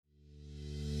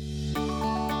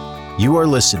You are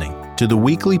listening to the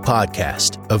weekly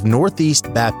podcast of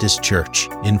Northeast Baptist Church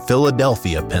in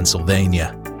Philadelphia,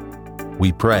 Pennsylvania.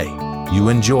 We pray you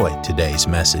enjoy today's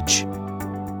message.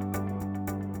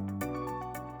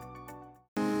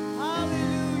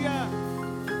 Hallelujah.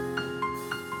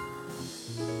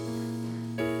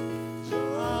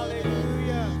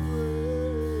 Hallelujah.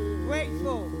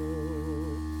 Grateful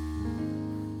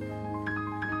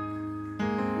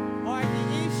are the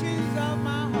issues of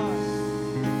my heart.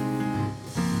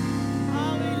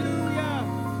 Hallelujah.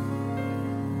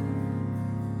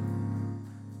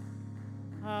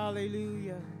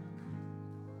 Hallelujah.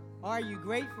 Are you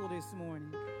grateful this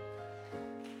morning?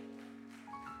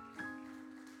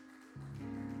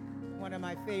 One of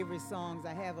my favorite songs.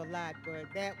 I have a lot, but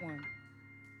that one.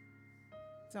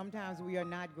 Sometimes we are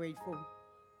not grateful.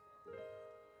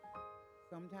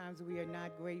 Sometimes we are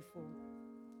not grateful.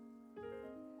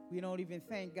 We don't even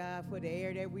thank God for the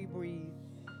air that we breathe.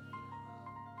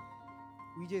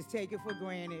 We just take it for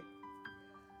granted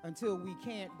until we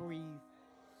can't breathe.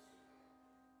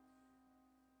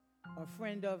 A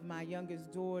friend of my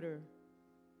youngest daughter,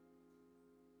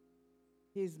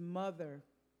 his mother,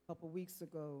 a couple weeks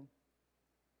ago,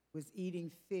 was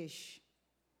eating fish,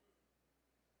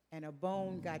 and a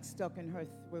bone got stuck in her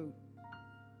throat.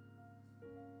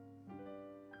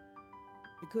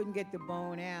 He couldn't get the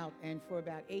bone out, and for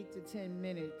about 8 to 10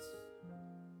 minutes,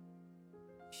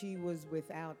 she was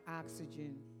without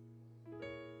oxygen.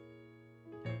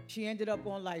 She ended up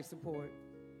on life support,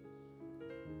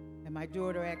 and my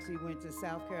daughter actually went to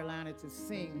South Carolina to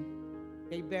sing.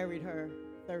 They buried her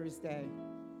Thursday.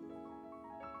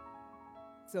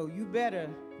 So you better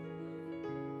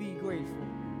be grateful,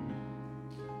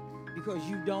 because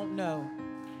you don't know.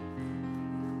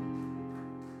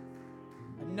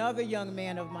 Another young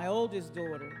man of my oldest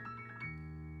daughter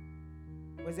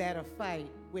was at a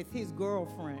fight with his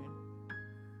girlfriend,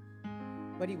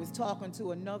 but he was talking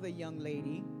to another young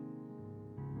lady,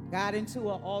 got into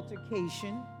an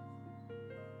altercation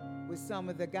with some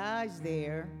of the guys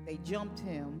there. They jumped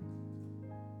him.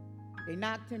 They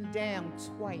knocked him down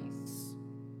twice.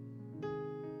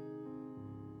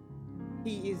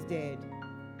 He is dead.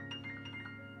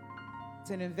 It's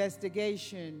an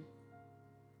investigation.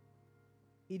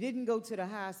 He didn't go to the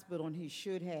hospital, and he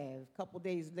should have. A couple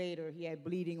days later, he had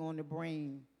bleeding on the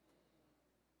brain.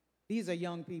 These are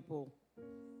young people.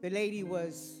 The lady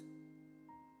was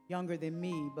younger than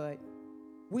me, but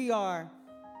we are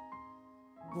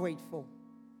grateful.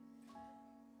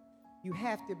 You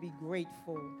have to be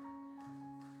grateful.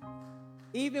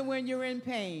 Even when you're in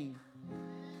pain,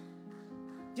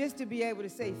 just to be able to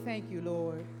say thank you,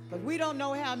 Lord. But we don't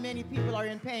know how many people are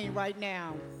in pain right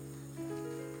now.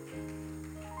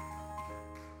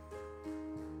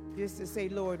 Just to say,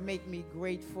 Lord, make me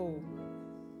grateful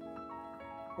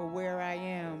for where I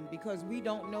am, because we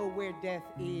don't know where death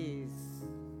is.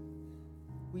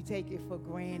 We take it for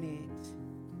granted.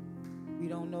 We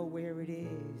don't know where it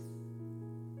is.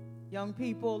 Young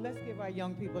people, let's give our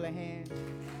young people a hand.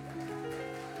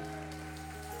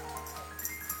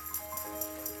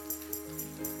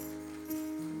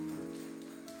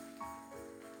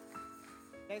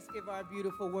 Let's give our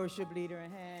beautiful worship leader a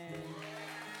hand.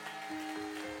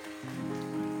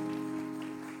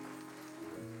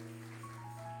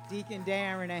 Deacon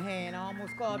Darren a hand. I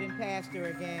almost called him pastor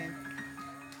again.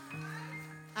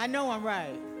 I know I'm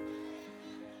right.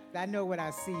 I know what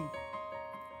I see.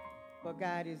 But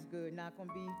God is good. Not going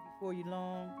to be before you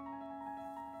long.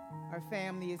 Our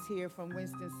family is here from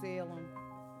Winston-Salem.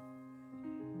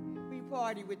 We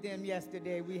partied with them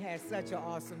yesterday. We had such an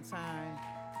awesome time.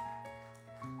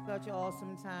 Such an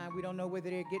awesome time. We don't know whether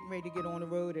they're getting ready to get on the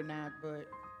road or not, but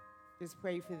just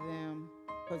pray for them,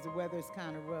 because the weather's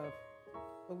kind of rough.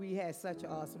 But we had such an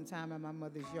awesome time at my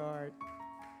mother's yard.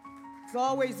 It's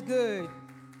always good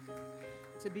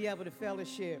to be able to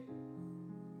fellowship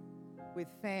with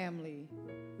family.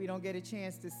 We don't get a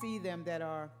chance to see them that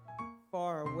are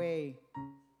far away.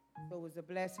 So it was a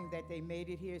blessing that they made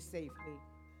it here safely.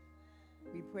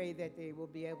 We pray that they will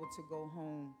be able to go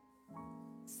home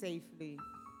safely.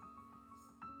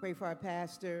 Pray for our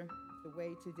pastor, the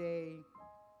way today,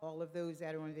 all of those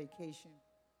that are on vacation.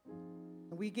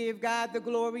 And we give God the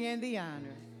glory and the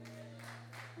honor,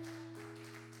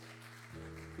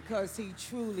 because he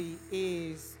truly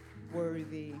is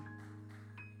worthy.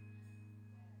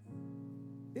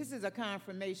 This is a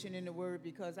confirmation in the word,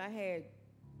 because I had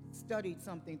studied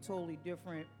something totally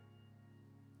different.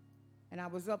 And I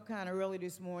was up kind of early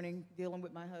this morning dealing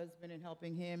with my husband and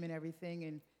helping him and everything.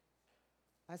 And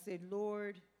I said,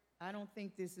 Lord, I don't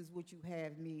think this is what you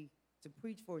have me to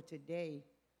preach for today.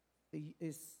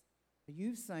 It's a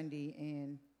youth Sunday,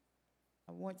 and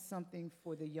I want something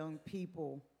for the young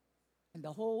people. And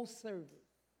the whole service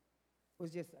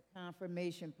was just a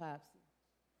confirmation, Popsy,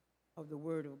 of the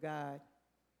Word of God.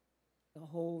 The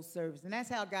whole service. And that's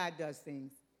how God does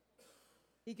things.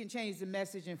 He can change the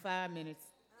message in 5 minutes.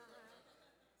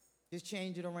 Just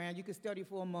change it around. You can study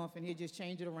for a month and he'll just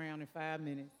change it around in 5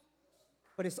 minutes.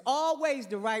 But it's always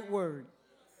the right word.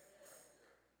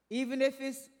 Even if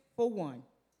it's for one,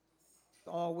 it's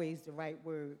always the right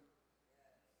word.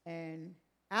 And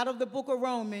out of the book of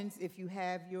Romans, if you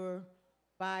have your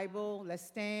Bible, let's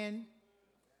stand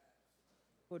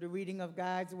for the reading of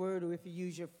God's word, or if you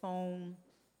use your phone,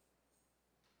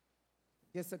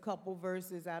 just a couple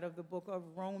verses out of the book of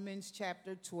Romans,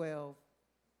 chapter 12.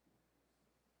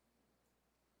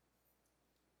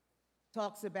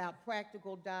 Talks about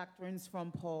practical doctrines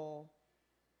from Paul.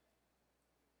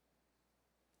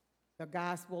 The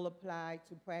gospel applied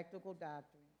to practical doctrines.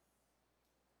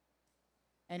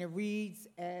 And it reads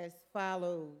as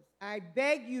follows. I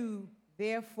beg you,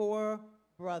 therefore,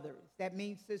 brothers, that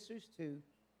means sisters too,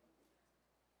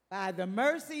 by the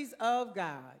mercies of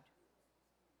God,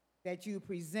 that you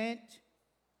present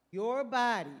your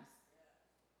bodies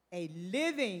a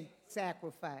living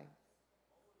sacrifice,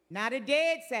 not a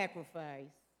dead sacrifice,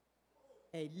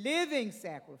 a living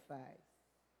sacrifice,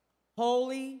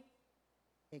 holy,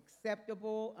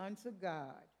 acceptable unto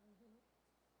God,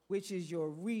 which is your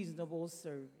reasonable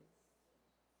service.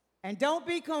 And don't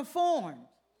be conformed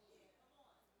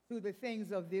to the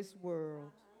things of this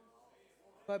world,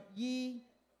 but ye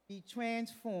be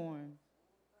transformed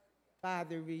by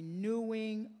the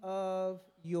renewing of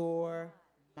your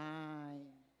mind.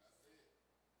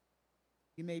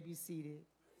 You may be seated.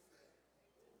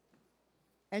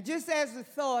 And just as a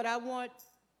thought, I want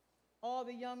all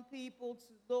the young people to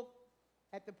look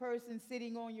at the person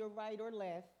sitting on your right or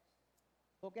left.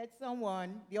 Look at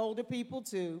someone, the older people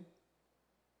too,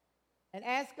 and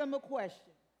ask them a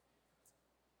question.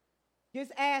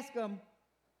 Just ask them,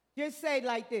 just say it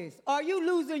like this: are you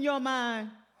losing your mind?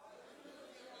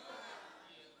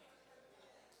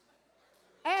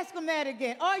 Ask them that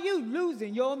again. Are you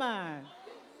losing your mind?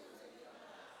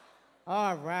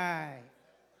 All right.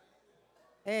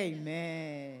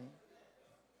 Amen.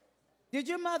 Did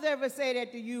your mother ever say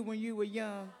that to you when you were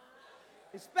young?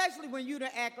 Especially when you done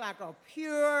act like a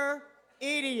pure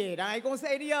idiot. I ain't gonna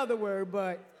say the other word,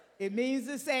 but it means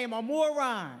the same, a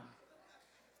moron.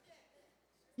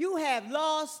 You have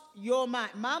lost your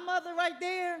mind. My mother right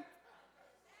there,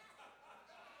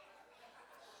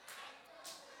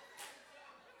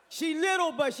 she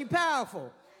little, but she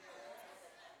powerful.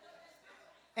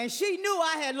 And she knew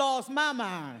I had lost my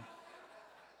mind.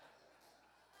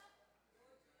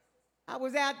 I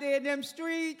was out there in them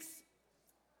streets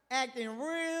acting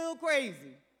real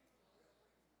crazy.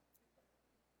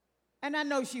 And I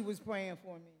know she was praying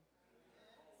for me.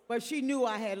 But she knew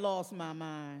I had lost my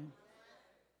mind.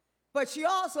 But she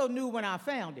also knew when I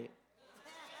found it.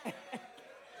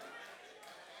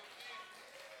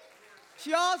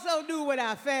 She also knew when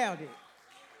I found it.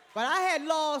 But I had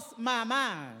lost my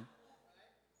mind.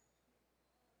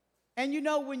 And you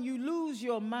know, when you lose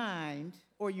your mind,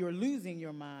 or you're losing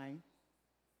your mind,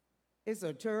 it's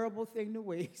a terrible thing to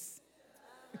waste.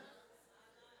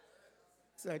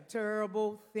 It's a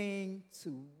terrible thing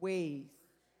to waste.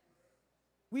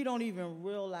 We don't even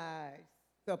realize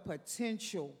the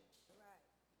potential,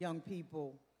 young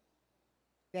people,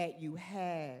 that you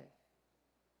have.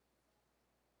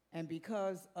 And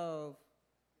because of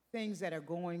things that are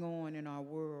going on in our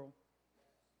world,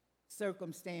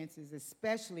 circumstances,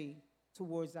 especially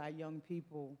towards our young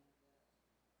people,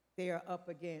 they are up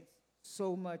against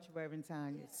so much, Reverend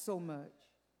Tanya, so much.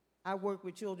 I worked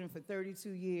with children for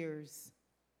 32 years,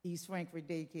 East Frankfort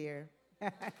Daycare.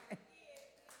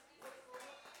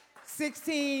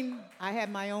 16, I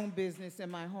had my own business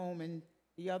in my home, and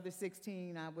the other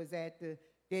 16, I was at the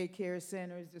daycare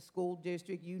centers, the school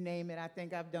district, you name it. I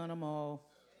think I've done them all,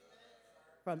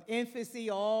 from infancy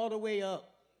all the way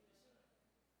up.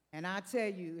 And I tell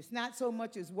you, it's not so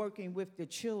much as working with the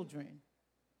children,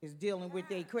 it's dealing with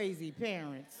their crazy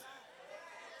parents.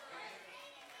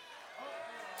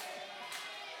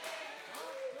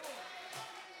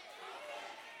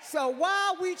 So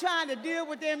while we trying to deal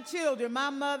with them children, my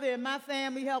mother and my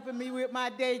family helping me with my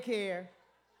daycare,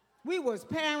 we was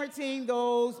parenting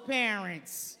those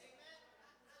parents.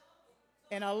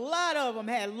 And a lot of them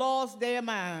had lost their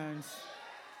minds.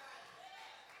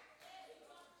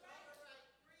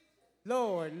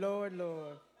 Lord, Lord,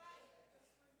 Lord.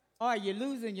 Are you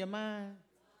losing your mind?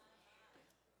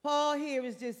 Paul here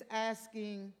is just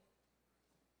asking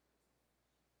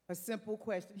a simple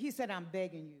question. He said, I'm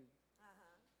begging you.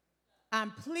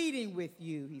 I'm pleading with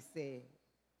you, he said,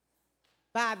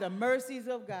 by the mercies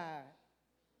of God,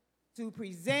 to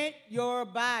present your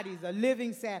bodies a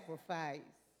living sacrifice.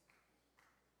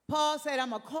 Paul said,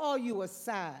 I'm going to call you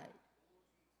aside.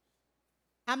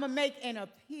 I'm going to make an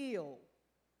appeal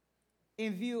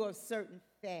in view of certain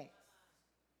facts.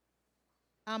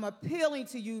 I'm appealing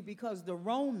to you because the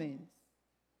Romans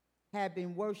have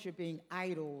been worshiping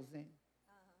idols and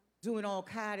doing all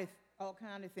kind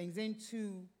of things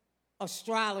into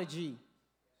astrology.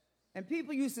 And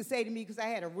people used to say to me, because I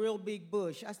had a real big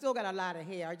bush, I still got a lot of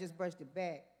hair, I just brushed it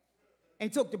back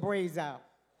and took the braids out.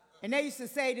 And they used to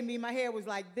say to me, my hair was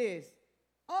like this,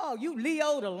 oh, you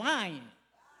Leo the lion.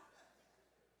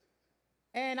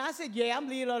 And I said, yeah, I'm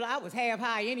Leo. I was half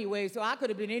high anyway, so I could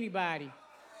have been anybody.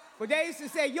 But they used to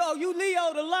say, yo, you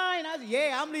Leo the lion? I said,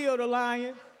 yeah, I'm Leo the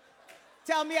lion.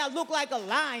 Tell me I look like a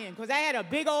lion because I had a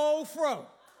big old fro.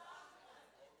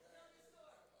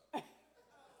 And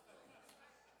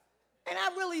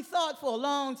I really thought for a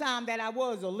long time that I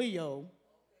was a Leo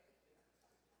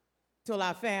till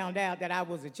I found out that I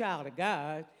was a child of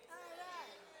God.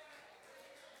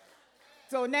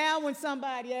 So now when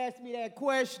somebody asks me that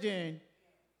question,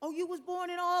 oh, you was born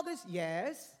in August?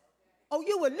 Yes. Oh,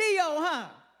 you were Leo, huh?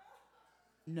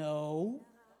 No.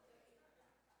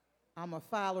 I'm a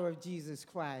follower of Jesus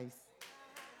Christ.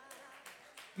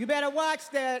 You better watch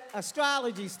that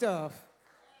astrology stuff.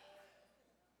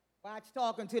 Watch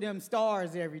talking to them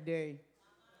stars every day.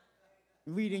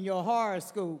 Reading your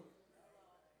horoscope.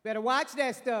 Better watch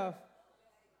that stuff.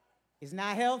 It's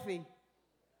not healthy.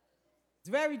 It's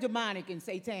very demonic and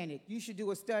satanic. You should do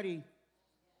a study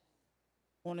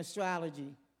on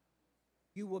astrology.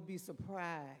 You will be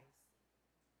surprised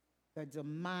the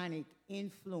demonic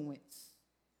influence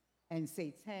and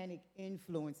satanic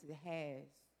influence it has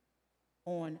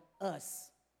on us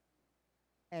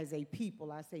as a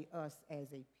people. I say us as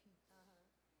a people.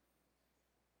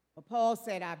 But Paul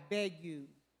said, I beg you.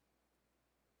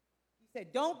 He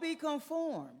said, don't be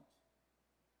conformed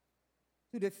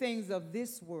to the things of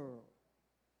this world,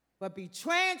 but be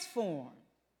transformed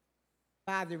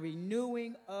by the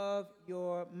renewing of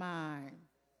your mind.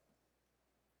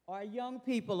 Our young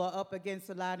people are up against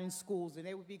a lot in schools, and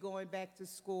they will be going back to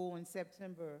school in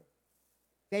September.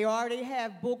 They already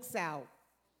have books out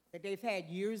that they've had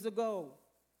years ago.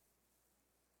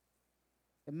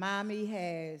 The mommy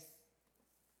has,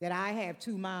 that I have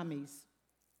two mommies,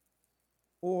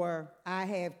 or I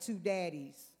have two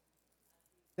daddies.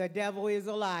 The devil is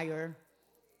a liar.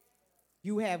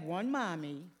 You have one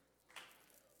mommy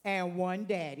and one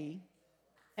daddy,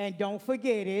 and don't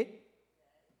forget it.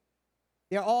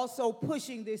 They're also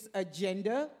pushing this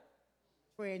agenda,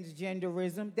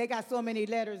 transgenderism. They got so many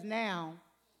letters now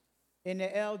in the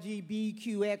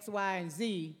LGBTQ, X, Y, and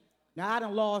Z. Now I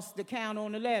done lost the count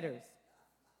on the letters.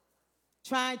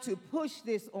 Trying to push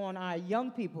this on our young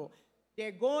people.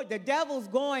 The devil's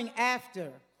going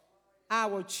after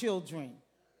our children.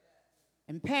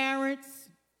 And parents,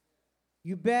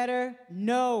 you better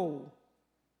know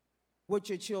what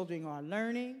your children are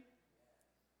learning,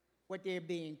 what they're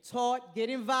being taught. Get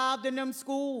involved in them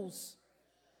schools.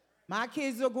 My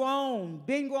kids are grown,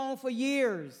 been grown for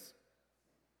years.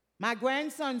 My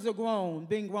grandsons are grown,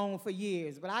 been grown for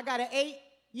years. But I got an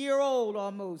 8-year-old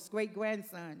almost,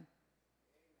 great-grandson.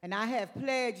 And I have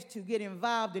pledged to get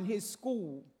involved in his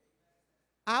school.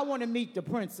 I want to meet the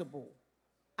principal.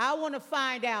 I want to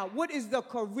find out what is the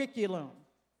curriculum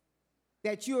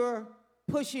that you're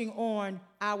pushing on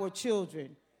our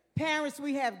children. Parents,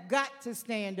 we have got to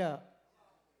stand up.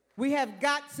 We have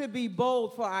got to be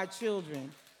bold for our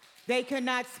children. They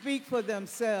cannot speak for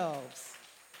themselves.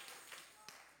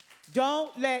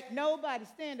 Don't let nobody,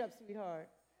 stand up, sweetheart.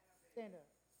 Stand up.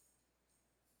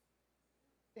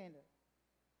 Stand up.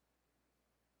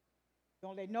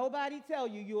 Don't let nobody tell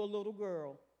you you're a little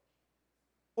girl.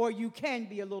 Or you can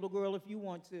be a little girl if you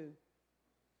want to.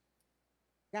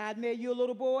 God made you a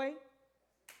little boy?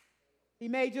 He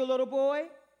made you a little boy?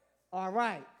 All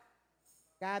right.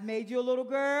 God made you a little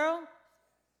girl?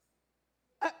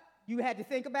 You had to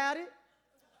think about it?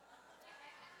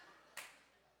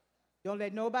 Don't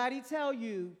let nobody tell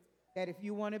you that if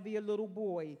you want to be a little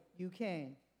boy, you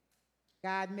can.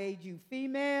 God made you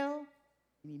female,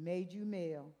 and he made you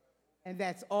male. And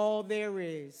that's all there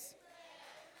is.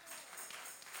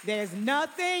 There's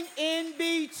nothing in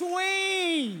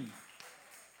between.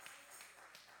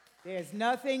 There's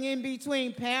nothing in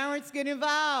between. Parents, get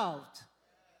involved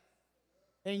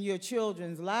in your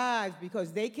children's lives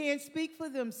because they can't speak for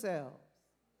themselves.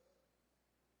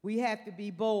 We have to be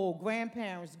bold.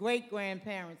 Grandparents,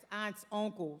 great-grandparents, aunts,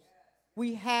 uncles.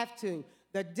 We have to.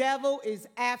 The devil is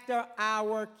after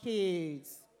our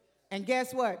kids. And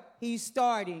guess what? He's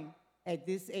starting at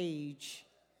this age.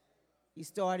 He's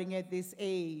starting at this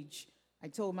age. I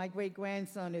told my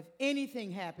great-grandson, if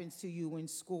anything happens to you in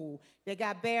school, they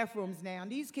got bathrooms now.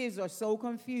 These kids are so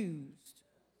confused.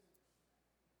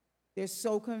 They're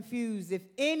so confused. If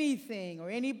anything or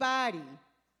anybody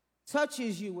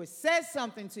touches you or says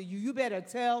something to you, you better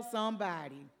tell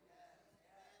somebody.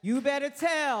 You better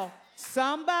tell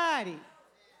somebody.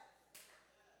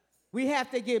 We have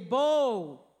to get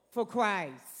bold for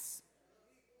Christ.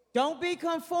 Don't be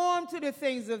conformed to the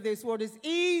things of this world. It's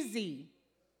easy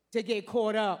to get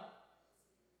caught up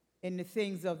in the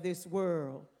things of this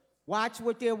world. Watch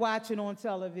what they're watching on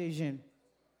television.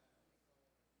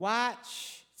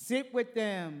 Watch, sit with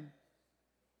them.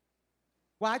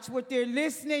 Watch what they're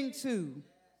listening to.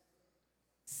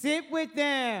 Sit with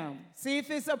them. See if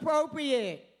it's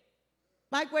appropriate.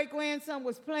 My great-grandson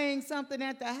was playing something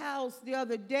at the house the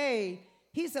other day.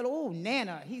 He said, "Oh,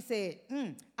 Nana," he said,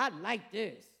 "I like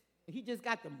this." He just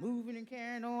got the moving and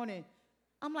carrying on. And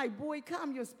I'm like, "Boy,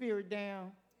 calm your spirit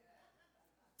down."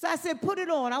 So I said, "Put it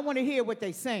on. I want to hear what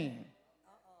they're saying."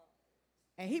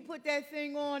 And he put that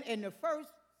thing on, and the first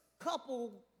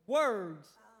couple words,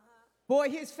 boy,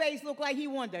 his face looked like he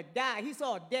wanted to die. He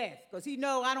saw death, because he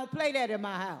know I don't play that in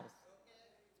my house.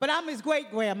 But I'm his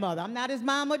great-grandmother. I'm not his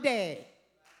mom or dad.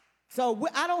 So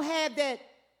I don't have that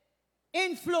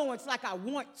influence like I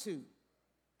want to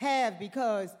have,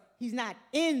 because he's not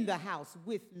in the house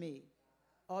with me,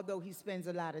 although he spends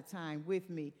a lot of time with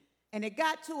me. And it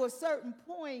got to a certain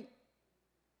point,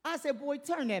 I said, "Boy,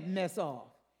 turn that mess off."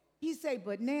 He said,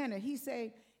 "But Nana," he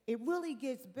said, "it really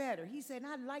gets better." He said,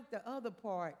 "I like the other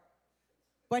part."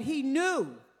 But he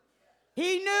knew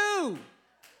that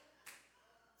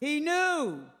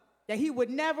he would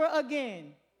never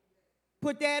again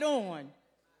put that on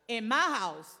in my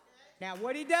house. Now,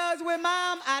 what he does with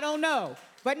Mom, I don't know,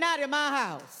 but not in my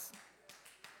house.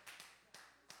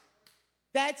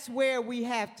 That's where we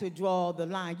have to draw the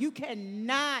line. You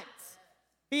cannot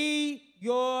be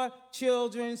your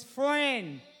children's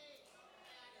friend.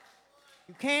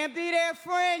 You can't be their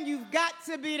friend. You've got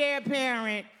to be their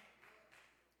parent.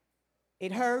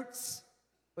 It hurts,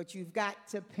 but you've got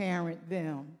to parent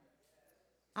them.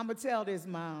 I'm going to tell this,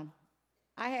 Mom.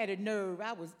 I had a nerve.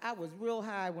 I was real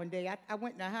high one day. I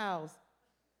went in the house,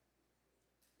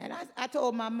 and I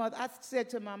told my mother, I said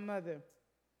to my mother,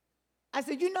 I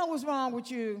said, "You know what's wrong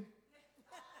with you?"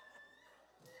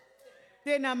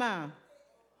 Didn't I, Mom?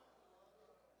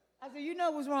 I said, "You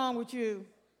know what's wrong with you?"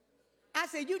 I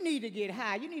said, "You need to get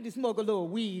high. You need to smoke a little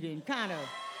weed and kind of,"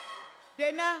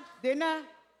 didn't I?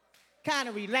 Kind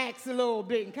of relax a little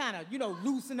bit and kind of,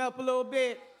 loosen up a little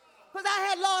bit. Because I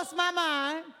had lost my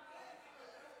mind.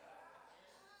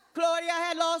 Claudia, I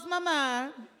had lost my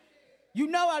mind. You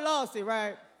know I lost it,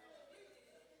 right?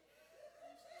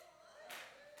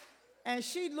 And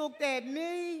she looked at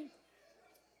me.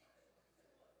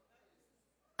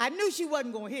 I knew she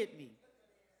wasn't going to hit me,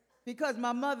 because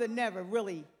my mother never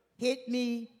really hit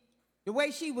me. The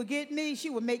way she would get me, she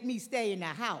would make me stay in the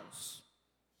house,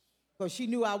 because she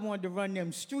knew I wanted to run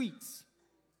them streets.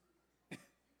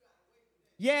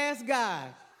 Yes,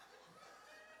 God.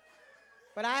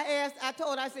 But I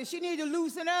told her, I said, she need to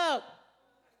loosen up.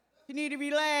 She need to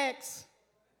relax.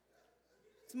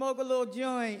 Smoke a little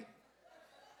joint.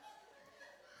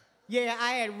 Yeah,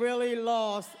 I had really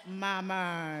lost my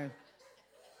mind.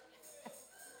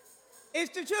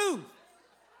 It's the truth.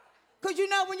 Because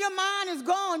when your mind is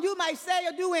gone, you might say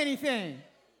or do anything.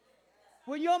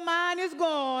 When your mind is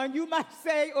gone, you might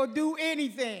say or do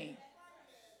anything.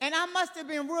 And I must have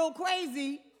been real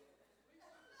crazy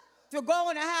to go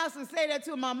in the house and say that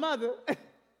to my mother,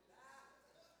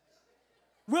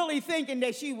 really thinking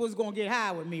that she was going to get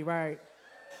high with me, right?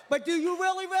 But do you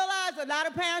really realize a lot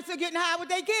of parents are getting high with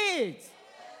their kids?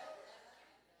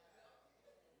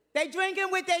 They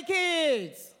drinking with their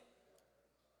kids.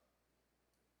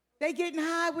 They getting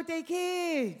high with their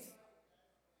kids.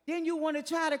 Then you want to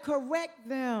try to correct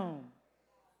them.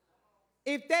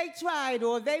 If they try it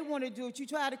or they want to do it, you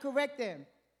try to correct them.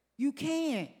 You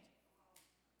can't.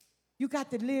 You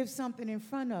got to live something in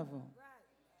front of them.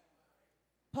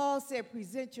 Paul said,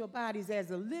 present your bodies as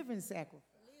a living sacrifice,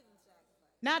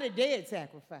 not a dead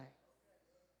sacrifice.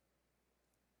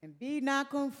 And be not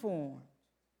conformed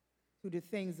to the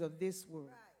things of this world,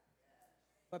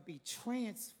 but be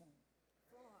transformed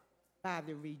by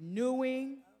the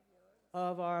renewing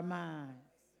of our minds.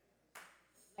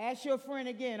 Ask your friend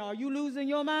again, are you losing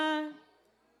your mind?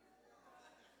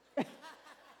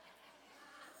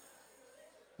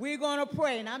 We're going to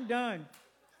pray, and I'm done.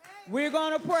 We're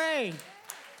going to pray.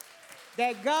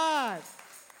 that God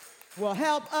will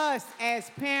help us as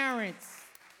parents,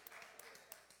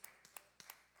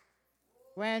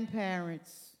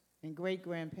 grandparents, and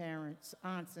great-grandparents,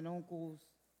 aunts and uncles,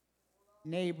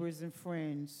 neighbors and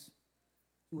friends,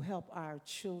 to help our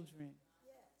children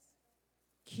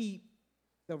keep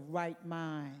the right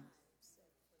mind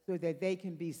so that they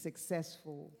can be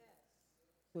successful,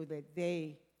 so that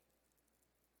they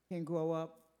can grow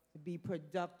up to be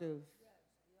productive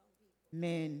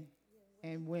men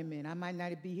and women. I might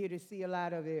not be here to see a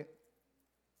lot of it,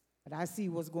 but I see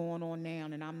what's going on now,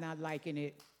 and I'm not liking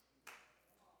it.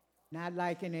 Not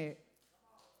liking it.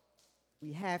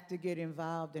 We have to get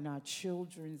involved in our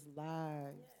children's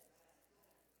lives.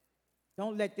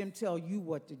 Don't let them tell you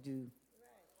what to do.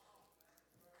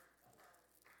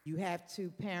 You have to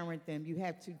parent them. You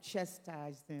have to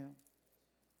chastise them.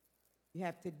 You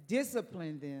have to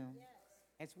discipline them.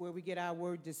 That's where we get our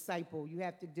word disciple. You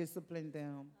have to discipline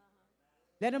them.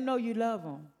 Let them know you love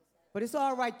them. But it's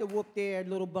all right to whoop their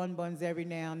little bun-buns every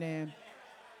now and then.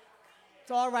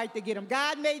 It's all right to get them.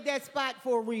 God made that spot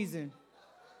for a reason.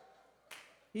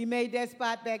 He made that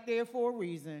spot back there for a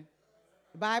reason.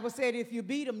 The Bible said if you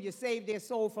beat them, you save their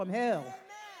soul from hell. Amen.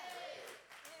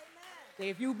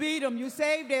 If you beat them, you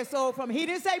save their soul from. He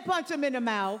didn't say punch them in the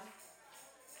mouth.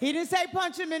 He didn't say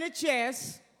punch them in the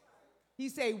chest. He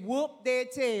said whoop their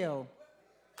tail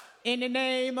in the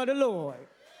name of the Lord.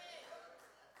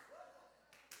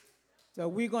 So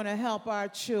we're going to help our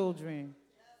children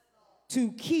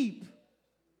to keep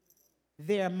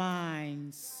their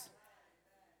minds.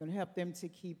 We're going to help them to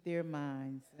keep their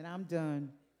minds. And I'm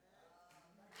done.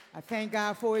 I thank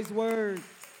God for his word.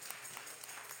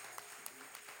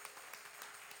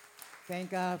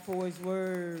 Thank God for his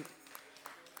word.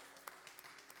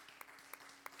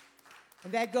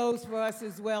 And that goes for us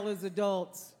as well as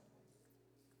adults.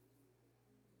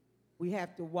 We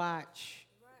have to watch.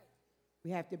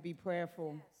 We have to be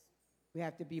prayerful. We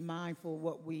have to be mindful of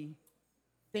what we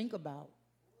think about.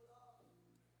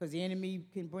 Because the enemy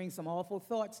can bring some awful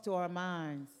thoughts to our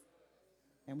minds.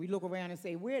 And we look around and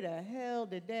say, where the hell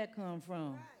did that come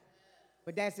from?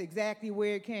 But that's exactly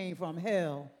where it came from,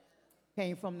 hell.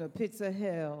 Came from the pits of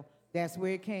hell. That's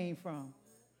where it came from.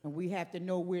 And we have to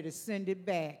know where to send it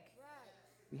back.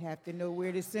 We have to know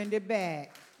where to send it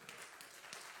back.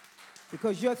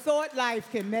 Because your thought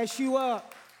life can mess you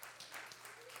up.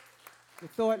 Your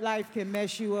thought life can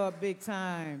mess you up big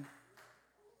time.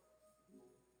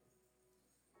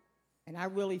 And I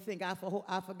really think I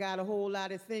forgot a whole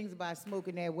lot of things by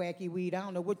smoking that wacky weed. I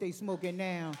don't know what they smoking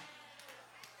now.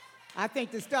 I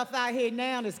think the stuff out here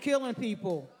now is killing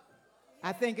people.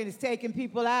 I think it is taking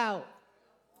people out.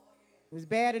 It was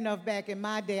bad enough back in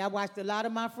my day. I watched a lot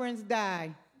of my friends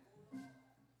die.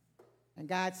 And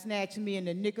God snatched me in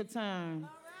the nick of time.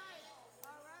 All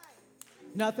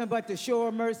right. Nothing but the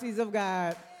sure mercies of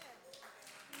God.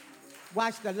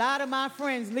 Watched a lot of my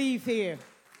friends leave here.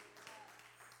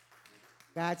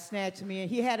 God snatched me, and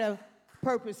he had a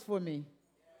purpose for me.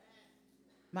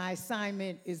 My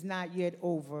assignment is not yet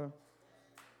over.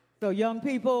 So young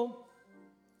people,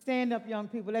 stand up, young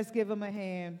people. Let's give them a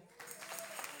hand.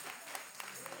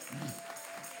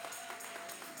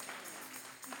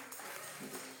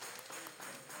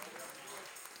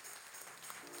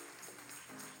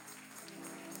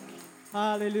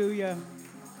 Hallelujah.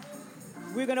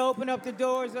 We're going to open up the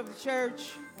doors of the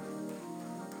church.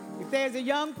 If there's a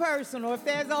young person or if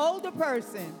there's an older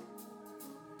person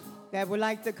that would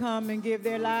like to come and give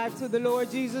their lives to the Lord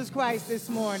Jesus Christ this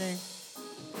morning,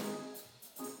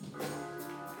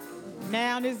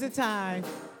 now is the time.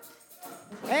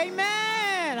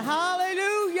 Amen.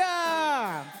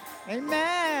 Hallelujah.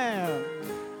 Amen.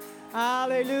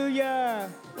 Hallelujah.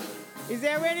 Is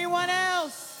there anyone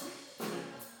else?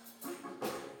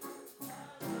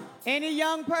 Any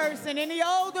young person, any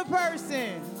older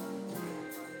person?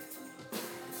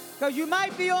 Because you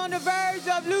might be on the verge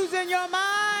of losing your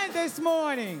mind this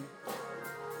morning.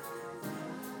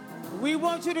 We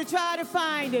want you to try to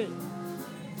find it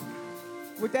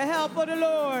with the help of the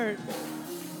Lord.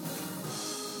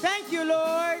 Thank you,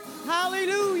 Lord.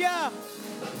 Hallelujah.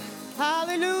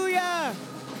 Hallelujah.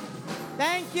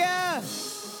 Thank you.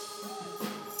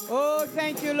 Oh,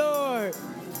 thank you, Lord.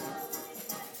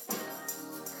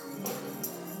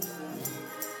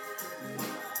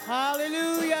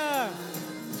 Hallelujah.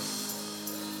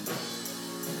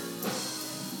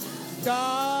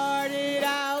 Started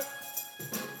out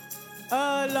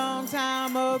a long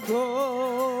time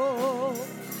ago.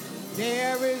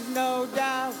 There is no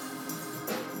doubt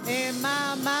in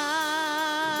my mind.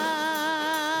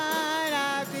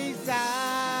 I've decided.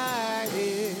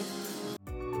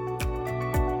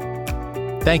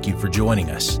 Thank you for joining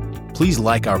us. Please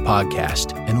like our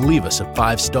podcast and leave us a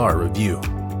 5-star review.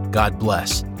 God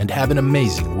bless and have an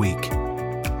amazing week.